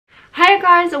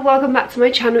Guys, and welcome back to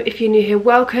my channel. If you're new here,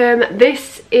 welcome.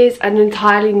 This is an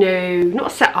entirely new,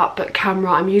 not setup, but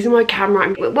camera. I'm using my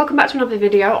camera. Welcome back to another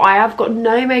video. I have got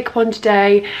no makeup on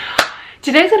today.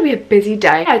 Today's going to be a busy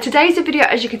day. Today's video,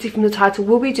 as you can see from the title,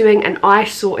 we'll be doing an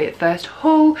Isawitfirsttry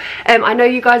haul. I know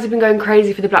you guys have been going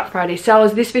crazy for the Black Friday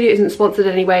sales. This video isn't sponsored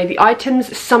anyway. The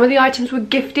items, some of the items were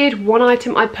gifted. One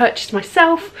item I purchased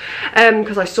myself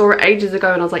because I saw it ages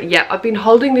ago and I was like, yeah, I've been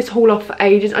holding this haul off for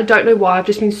ages. I don't know why. I've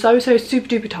just been so super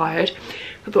duper tired.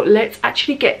 I thought, let's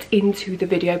actually get into the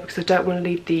video because I don't want to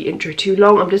leave the intro too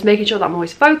long. I'm just making sure that I'm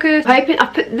always focused. I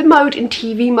put the mode in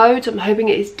TV mode, so I'm hoping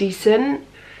it is decent.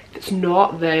 If it's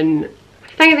not, then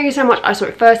thank you so much. I saw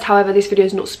it first. However, this video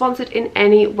is not sponsored in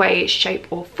any way,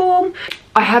 shape or form.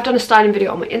 I have done a styling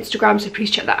video on my Instagram, so please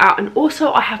check that out. And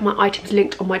also I have my items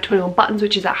linked on my 21 buttons,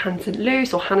 which is at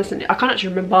hanstluce or hanstluce, I can't actually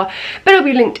remember, but it'll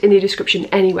be linked in the description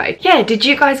anyway. Yeah, did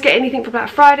you guys get anything for Black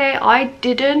Friday? I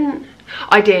didn't.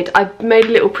 I did. I made a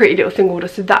little pretty little thing order,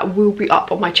 so that will be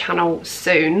up on my channel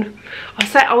soon.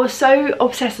 I was so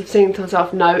obsessed with saying to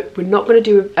myself, no, we're not going to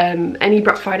do any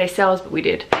Black Friday sales, but we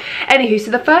did. Anywho,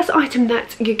 so the first item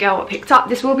that your girl picked up,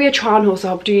 this will be a try on haul, so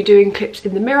I'll be doing clips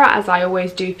in the mirror as I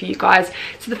always do for you guys.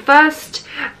 So the first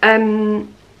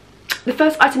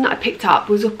item that I picked up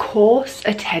was, of course,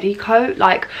 a teddy coat.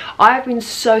 Like, I've been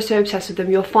so obsessed with them.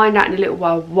 You'll find out in a little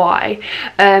while why.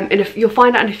 You'll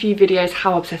find out in a few videos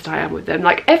how obsessed I am with them.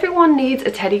 Like, everyone needs a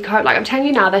teddy coat. Like, I'm telling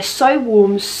you now, they're so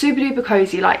warm, super duper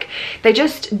cozy. Like, they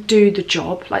just do the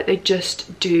job. Like, they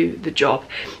just do the job.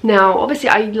 Now, obviously,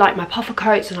 I like my puffer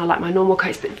coats and I like my normal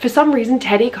coats, but for some reason,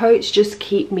 teddy coats just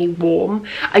keep me warm.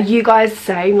 Are you guys the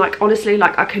same? Like, honestly,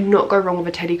 like, I cannot go wrong with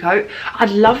a teddy coat.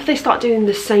 I'd love if they start doing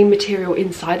the same material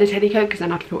inside the teddy coat, because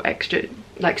then I'd feel extra,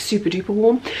 like, super duper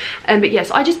warm. But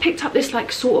yes, I just picked up this,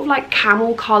 like, sort of like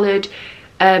camel coloured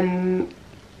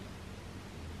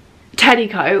teddy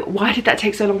coat. Why did that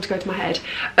take so long to go to my head?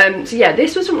 So yeah,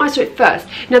 this was from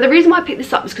Isawitfirsttry. Now, the reason why I picked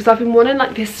this up is because I've been wanting,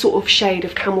 like, this sort of shade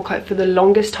of camel coat for the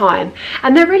longest time,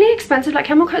 and they're really expensive. Like,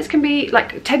 camel coats can be,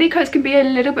 like, teddy coats can be a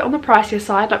little bit on the pricier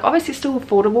side. Like, obviously it's still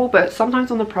affordable, but sometimes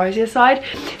on the pricier side,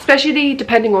 especially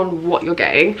depending on what you're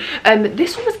getting.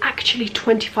 This one was actually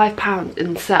 £25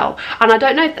 in sale, and I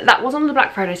don't know if that was on the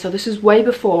Black Friday sale. This was way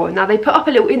before. Now, they put up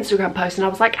a little Instagram post and I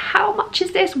was like, how much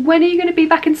is this? When are you going to be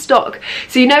back in stock?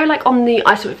 So, you know, like, on the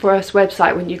Isawitfirsttry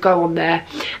website, when you go on there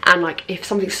and, like, if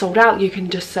something's sold out, you can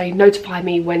just say notify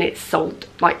me when it's sold,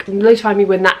 like, notify me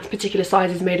when that particular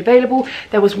size is made available.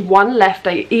 There was one left.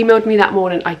 They emailed me that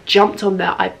morning. I jumped on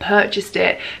there, I purchased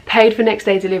it, paid for next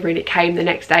day delivery, and it came the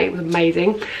next day. It was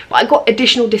amazing. But I got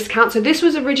additional discount. So this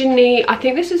was originally, I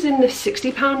think this was in the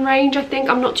 £60 range, I think,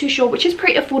 I'm not too sure, which is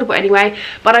pretty affordable anyway.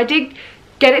 But I did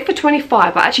get it for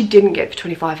 25. I actually didn't get it for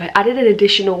 25. I added an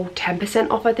additional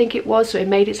 10% off, I think it was, so it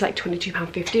made it to like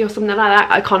 £22.50 or something like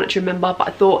that. I can't actually remember, but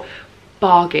I thought,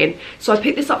 bargain. So I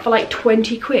picked this up for like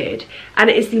 20 quid, and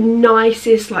it is the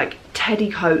nicest, like,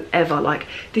 teddy coat ever. Like,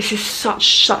 this is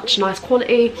such nice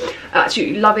quality. I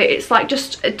absolutely love it. It's like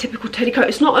just a typical teddy coat.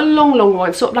 It's not a long one.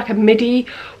 It's sort of like a midi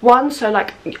one. So,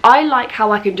 like, I like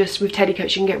how I can just, with teddy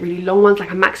coats, you can get really long ones,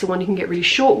 like a maxi one. You can get really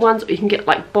short ones, or you can get,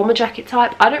 like, bomber jacket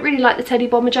type. I don't really like the teddy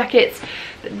bomber jackets,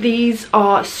 but these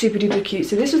are super duper cute.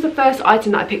 So this was the first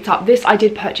item that I picked up. This I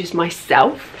did purchase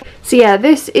myself. So yeah,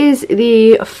 this is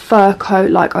the fur coat.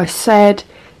 Like I said,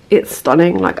 it's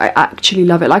stunning. Like, I actually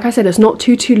love it. Like I said, it's not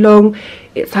too long.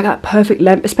 It's like that perfect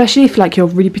length, especially if, like, you're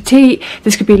really petite.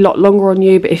 This could be a lot longer on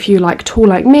you, but if you're, like, tall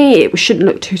like me, it shouldn't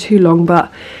look too long.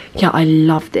 But yeah, I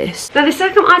love this. Now, the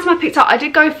second item I picked up, I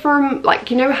did go from, like,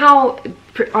 you know how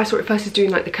Isawitfirsttry is doing,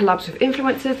 like, the collabs with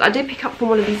influencers. I did pick up from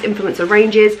one of these influencer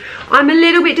ranges. I'm a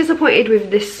little bit disappointed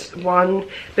with this one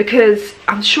because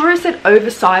I'm sure it said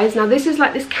oversized. Now, this is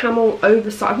like this camel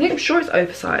oversized. I'm sure it's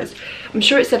oversized. I'm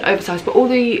sure it said oversized, but all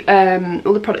the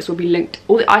products will be linked.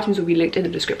 All the items will be linked in the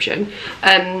description.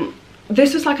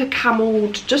 This was like a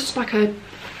camel, just like a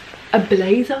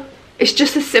blazer. It's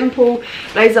just a simple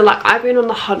blazer. Like, I've been on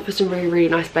the hunt for some really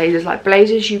nice blazers. Like,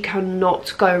 blazers you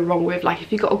cannot go wrong with. Like,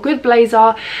 if you've got a good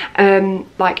blazer,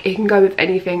 like, it can go with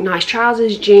anything. Nice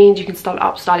trousers, jeans, you can style it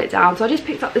up, style it down. So I just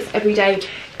picked up this everyday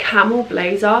camel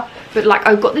blazer, but, like,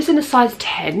 I got this in a size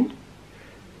 10.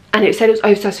 And it said it was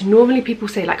oversized. So normally people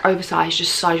say, like, oversized,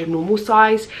 just size your normal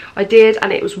size. I did,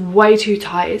 and it was way too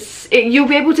tight. You'll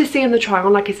be able to see in the try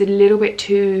on, like, it's a little bit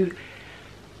too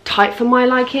tight for my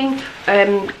liking.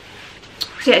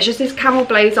 So yeah, it's just this camel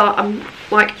blazer.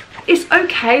 Like, it's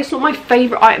okay. It's not my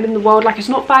favourite item in the world. Like, it's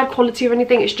not bad quality or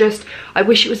anything. It's just, I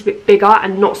wish it was a bit bigger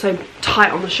and not so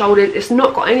tight on the shoulders. It's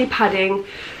not got any padding,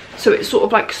 so it sort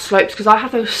of, like, slopes, because I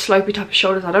have those slopey type of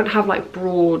shoulders. I don't have, like,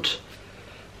 broad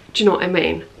Do you know what I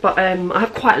mean? But I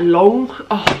have quite long,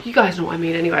 oh, you guys know what I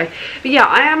mean anyway. But yeah,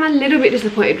 I am a little bit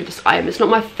disappointed with this item. It's not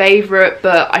my favourite,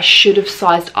 but I should have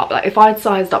sized up. Like if I had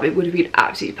sized up, it would have been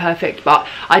absolutely perfect, but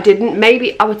I didn't.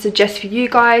 Maybe I would suggest for you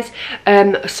guys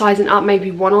sizing up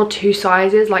maybe 1 or 2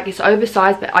 sizes. Like it's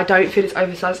oversized, but I don't feel it's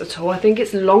oversized at all. I think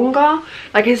it's longer,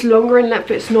 like it's longer in length,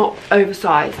 but it's not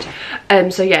oversized.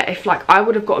 So yeah, if like I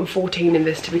would have gotten 14 in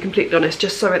this, to be completely honest,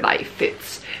 just so it like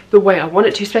fits the way I want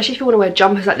it to, especially if you want to wear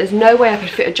jumpers. Like there's no way I could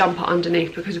fit a jumper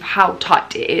underneath because of how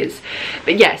tight it is.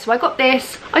 But yeah, so I got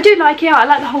this. I do like it. I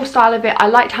like the whole style of it. I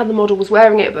liked how the model was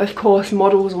wearing it, but of course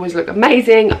models always look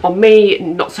amazing. On me,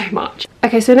 not so much.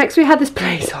 Okay, so next we had this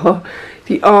blazer.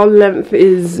 The arm length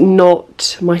is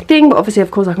not my thing, but obviously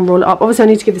of course I can roll it up. Obviously I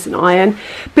need to give this an iron,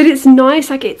 but it's nice.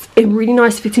 Like it's a really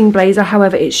nice fitting blazer.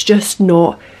 However, it's just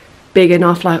not big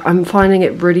enough. Like I'm finding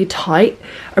it really tight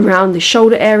around the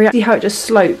shoulder area. See how it just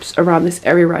slopes around this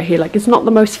area right here? Like it's not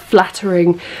the most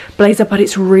flattering blazer, but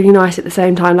it's really nice at the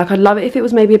same time. Like I'd love it if it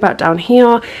was maybe about down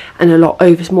here and a lot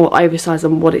more oversized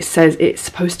than what it says it's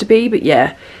supposed to be. But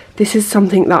yeah, this is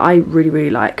something that I really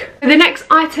like. The next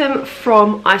item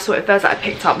from Isawitfirsttry that I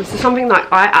picked up, this is something like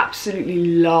I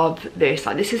absolutely love this.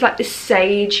 Like this is like this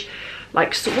sage,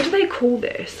 like, so what do they call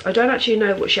this? I don't actually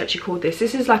know what she actually called this.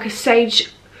 This is like a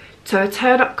sage, so a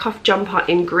turn up cuff jumper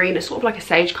in green. It's sort of like a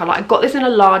sage colour. I got this in a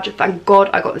large, thank God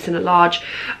I got this in a large.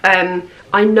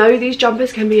 I know these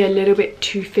jumpers can be a little bit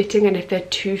too fitting, and if they're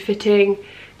too fitting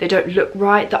they don't look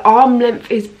right. The arm length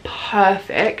is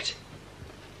perfect.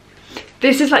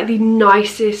 This is like the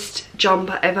nicest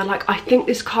jumper ever. Like I think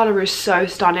this colour is so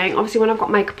stunning. Obviously when I've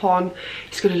got makeup on,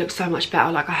 it's going to look so much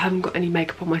better. Like I haven't got any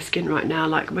makeup on my skin right now.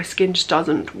 Like my skin just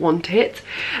doesn't want it.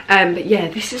 But yeah,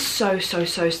 this is so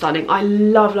stunning. I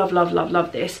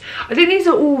love this. I think these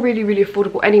are all really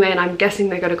affordable anyway, and I'm guessing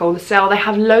they're going to go on sale. They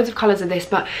have loads of colours of this,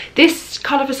 but this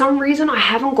colour for some reason I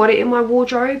haven't got it in my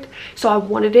wardrobe, so I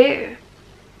wanted it.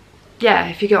 Yeah,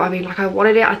 if you get what I mean, like I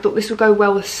wanted it. I thought this would go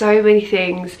well with so many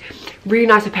things. Really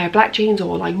nice, a pair of black jeans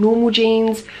or like normal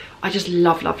jeans. I just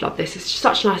love this. It's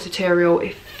such a nice material.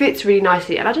 It fits really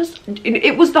nicely, and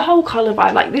it was the whole colour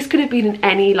vibe. Like this could have been in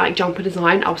any like jumper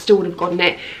design. I still would have gotten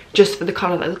it just for the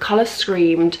colour. Like the colour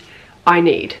screamed I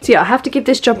need. So yeah, I have to give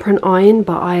this jumper an iron,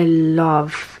 but I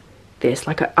love this.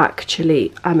 Like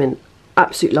I'm in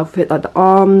absolute love with it. Like the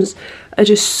arms are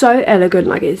just so elegant.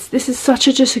 Like this is such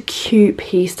a cute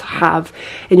piece to have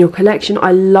in your collection.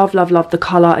 I love the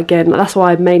color. Again, that's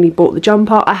why I mainly bought the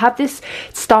jumper. I have this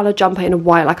style of jumper in a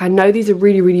white. Like I know these are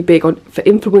really big on for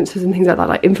influencers and things like that.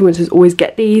 Like influencers always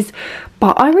get these,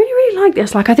 but I really like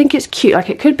this. Like I think it's cute. Like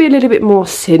it could be a little bit more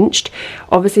cinched,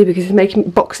 obviously, because it's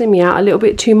boxing me out a little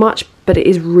bit too much, but it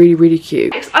is really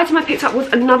cute. Next item I picked up was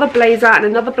another blazer, and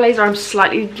another blazer I'm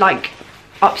slightly like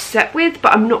upset with,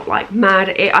 but I'm not like mad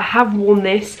at it. I have worn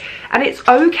this and it's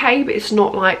okay, but it's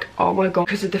not like, oh my god,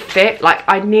 because of the fit. Like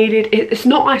I needed it. It's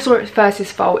not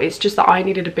Isawitfirst's fault, it's just that I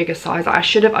needed a bigger size.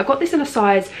 I got this in a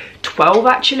size 12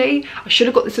 actually. I should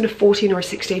have got this in a 14 or a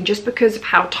 16 just because of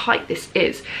how tight this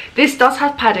is. This does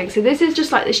have padding, so this is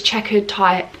just like this checkered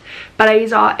type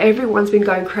blazer. Everyone's been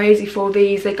going crazy for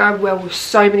these. They go well with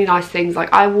so many nice things.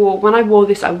 Like when I wore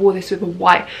this with a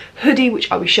white hoodie,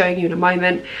 which I'll be showing you in a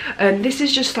moment. This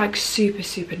is just like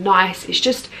super nice. It's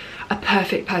just a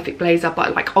perfect blazer,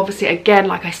 but like obviously again,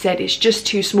 like I said, it's just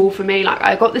too small for me. Like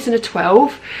I got this in a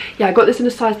 12. Yeah, I got this in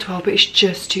a size 12, but it's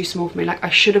just too small for me. Like I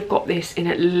should have got this in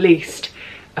at least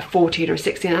a 14 or a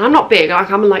 16, and I'm not big.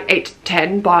 Like I'm like 8 to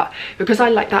 10, but because I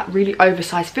like that really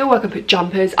oversized feel, I can put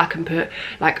jumpers, I can put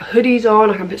like hoodies on,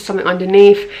 I can put something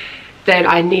underneath, then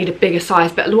I need a bigger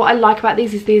size. But what I like about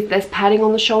these is there's padding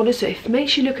on the shoulders, so it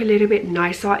makes you look a little bit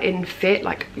nicer in fit.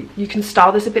 Like you can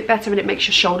style this a bit better, and it makes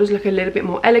your shoulders look a little bit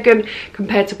more elegant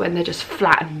compared to when they're just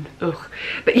flat and ugh.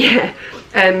 But yeah,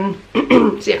 so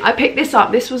yeah, I picked this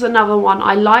up. This was another one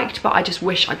I liked, but I just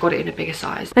wish I got it in a bigger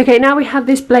size. Okay, now we have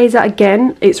this blazer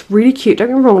again. It's really cute, don't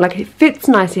get me wrong, like it fits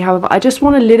nicely. However, I just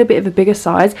want a little bit of a bigger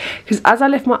size, because as I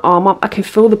lift my arm up, I can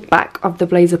feel the back of the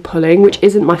blazer pulling, which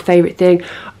isn't my favorite thing.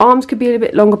 Arms could be a little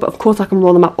bit longer, but of course I can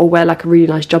roll them up or wear like a really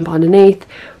nice jumper underneath.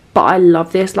 But I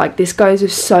love this. Like this goes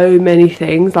with so many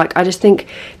things. Like I just think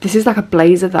this is like a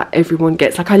blazer that everyone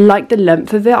gets. Like I like the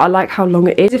length of it, I like how long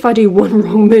it is. If I do one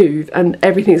wrong move and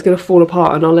everything's gonna fall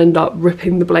apart and I'll end up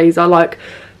ripping the blazer, like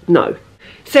no.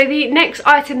 So the next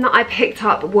item that I picked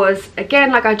up was,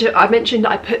 again, like I mentioned,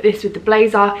 I put this with the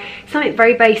blazer. It's something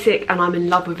very basic and I'm in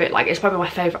love with it. Like it's probably my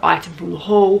favourite item from the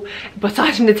haul,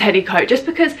 besides from the teddy coat, just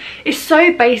because it's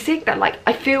so basic that like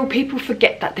I feel people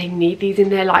forget that they need these in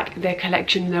their their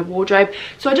collection, in their wardrobe.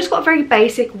 So I just got a very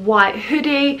basic white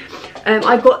hoodie.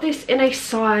 I got this in a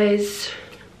size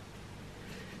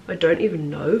I don't even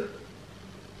know.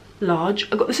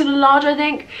 Large. I got this in a large, I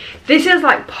think. This is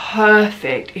like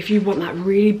perfect if you want that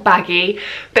really baggy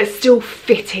but still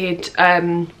fitted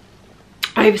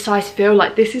oversized feel.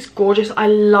 Like, this is gorgeous. I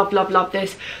love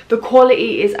this. The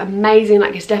quality is amazing.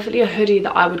 Like, it's definitely a hoodie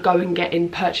that I would go and get in,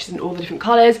 purchase in all the different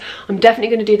colors. I'm definitely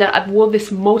going to do that. I've worn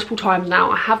this multiple times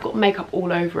now. I have got makeup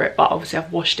all over it, but obviously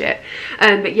I've washed it.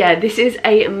 But yeah, this is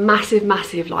a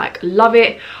massive like, love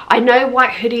it. I know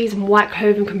white hoodies and white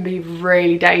clothing can be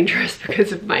really dangerous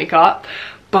because of makeup,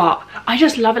 but I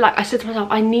just love it. Like I said to myself,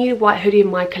 I need a white hoodie in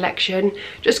my collection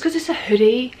just because it's a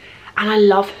hoodie. And I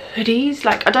love hoodies.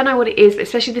 Like, I don't know what it is, but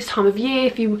especially this time of year,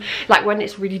 if you like, when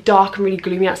it's really dark and really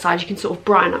gloomy outside, you can sort of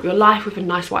brighten up your life with a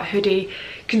nice white hoodie.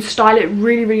 You can style it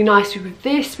really nicely with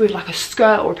this, with like a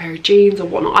skirt or a pair of jeans or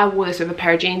whatnot. I wore this with a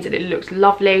pair of jeans and it looks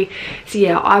lovely. So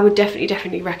yeah, I would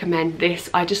definitely recommend this.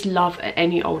 I just love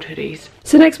any old hoodies.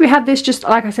 So next we have this, just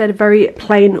like I said, a very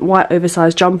plain white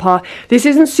oversized jumper. This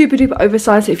isn't super duper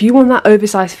oversized. If you want that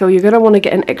oversized feel, you're going to want to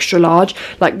get an extra large.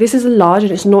 Like, this is a large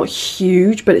and it's not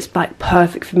huge, but it's like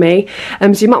perfect for me. So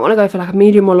you might want to go for like a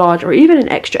medium or large, or even an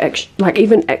extra like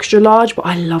even extra large. But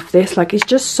I love this. Like, it's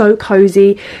just so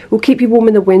cozy. Will keep you warm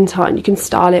in the winter and you can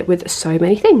style it with so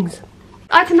many things.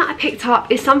 Item that I picked up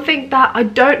is something that I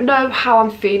don't know how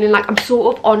I'm feeling. Like, I'm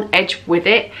sort of on edge with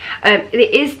it.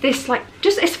 It is this, like,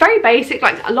 just, it's very basic.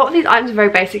 Like, a lot of these items are very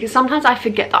basic, and sometimes I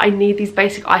forget that I need these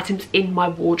basic items in my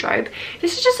wardrobe.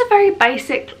 This is just a very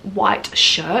basic white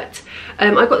shirt.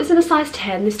 I got this in a size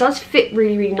 10. This does fit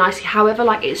really nicely. However,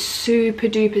 like, it's super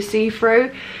duper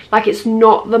see-through. Like, it's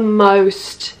not the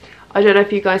most, I don't know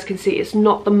if you guys can see, it's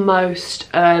not the most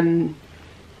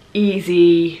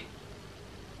easy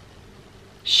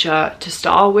shirt to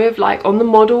style with. Like, on the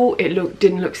model it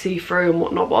didn't look see-through and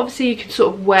whatnot, but obviously you can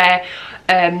sort of wear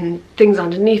things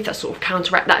underneath that sort of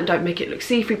counteract that and don't make it look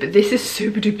see-through. But this is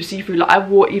super duper see-through. Like, I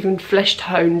wore even flesh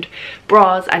toned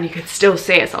bras and you could still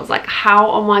see it, so I was like,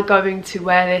 how am I going to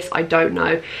wear this? I don't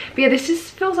know. But yeah,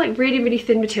 this feels like really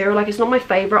thin material. Like, it's not my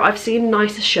favorite. I've seen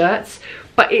nicer shirts,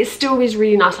 but it still is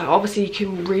really nice. Like, obviously you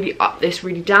can really up this,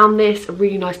 really down this. A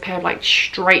really nice pair of like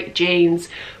straight jeans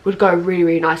would go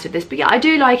really nice with this. But yeah, I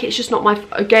do like it. It's just not my,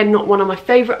 again, not one of my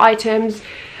favorite items.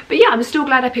 But yeah, I'm still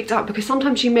glad I picked it up, because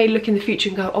sometimes you may look in the future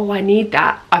and go, oh, I need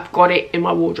that. I've got it in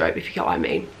my wardrobe, if you get what I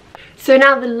mean. So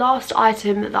now the last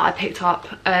item that I picked up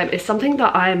is something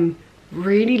that I'm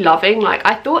really loving. Like,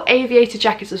 I thought aviator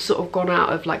jackets have sort of gone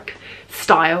out of like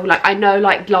style. Like, I know,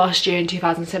 like, last year in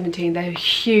 2017 they were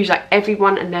huge. Like,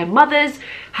 everyone and their mothers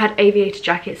had aviator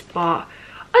jackets, but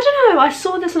I don't know, I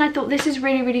saw this and I thought this is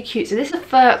really cute. So this is a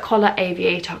fur collar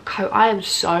aviator coat. I am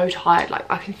so tired,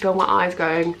 like, I can feel my eyes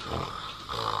going.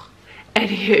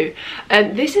 Anywho,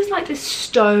 this is like this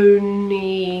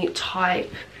stony type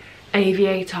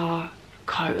aviator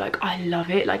coat. Like, I love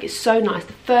it. Like, it's so nice.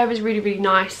 The fur is really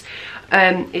nice.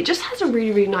 It just has a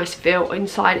really nice feel.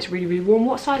 Inside it's really warm.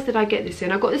 What size did I get this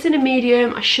in? I got this in a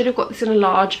medium. I should have got this in a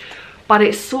large, but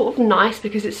it's sort of nice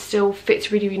because it still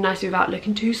fits really nicely without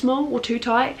looking too small or too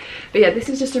tight. But yeah, this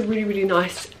is just a really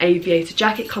nice aviator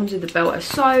jacket. Comes with the belt as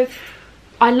so.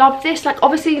 I love this. Like,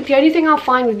 obviously the only thing I'll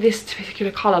find with this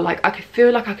particular colour, like, I could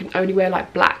feel like I can only wear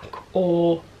like black,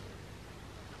 or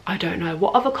I don't know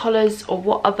what other colours or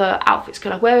what other outfits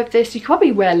can I wear with this. You could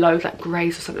probably wear loads like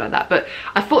greys or something like that, but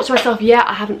I thought to myself, yeah,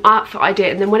 I have an outfit idea.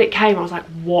 And then when it came, I was like,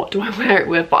 what do I wear it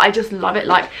with? But I just love it.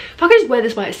 Like, if I could just wear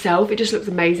this by itself, it just looks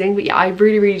amazing. But yeah, I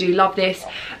really do love this.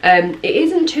 It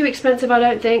isn't too expensive, I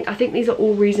don't think. I think these are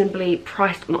all reasonably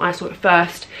priced on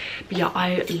Isawitfirsttry. But yeah,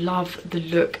 I love the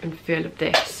look and feel of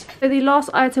this. So the last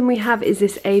item we have is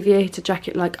this aviator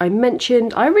jacket, like I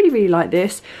mentioned. I really like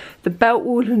this. The belt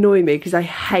will annoy me because I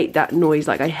hate that noise.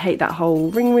 Like, I hate that whole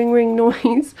ring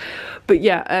noise. But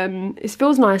yeah, it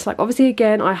feels nice. Like, obviously,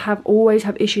 again, I always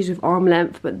have issues with arm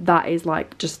length, but that is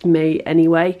like just me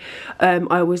anyway. I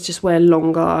always just wear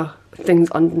longer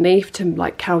things underneath to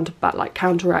like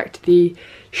counteract the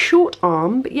short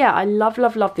arm. But yeah, I love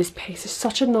this piece. It's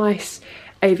such a nice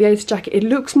aviator jacket. It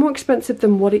looks more expensive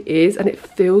than what it is, and it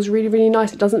feels really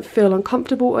nice. It doesn't feel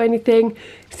uncomfortable or anything.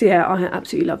 So yeah, I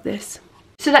absolutely love this.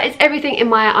 So that is everything in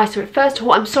my Isawitfirsttry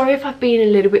haul. I'm sorry if I've been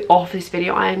a little bit off this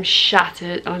video. I am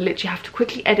shattered. I literally have to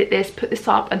quickly edit this, put this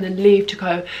up, and then leave to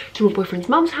go to my boyfriend's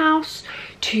mum's house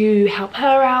to help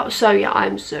her out. So yeah,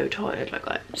 I'm so tired. Like,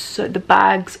 the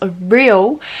bags are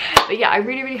real. But yeah, I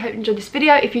really hope you enjoyed this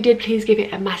video. If you did, please give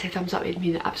it a massive thumbs up. It would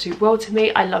mean the absolute world to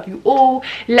me. I love you all.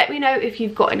 Let me know if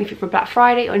you've got anything for Black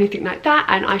Friday or anything like that,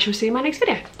 and I shall see you in my next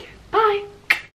video. Bye.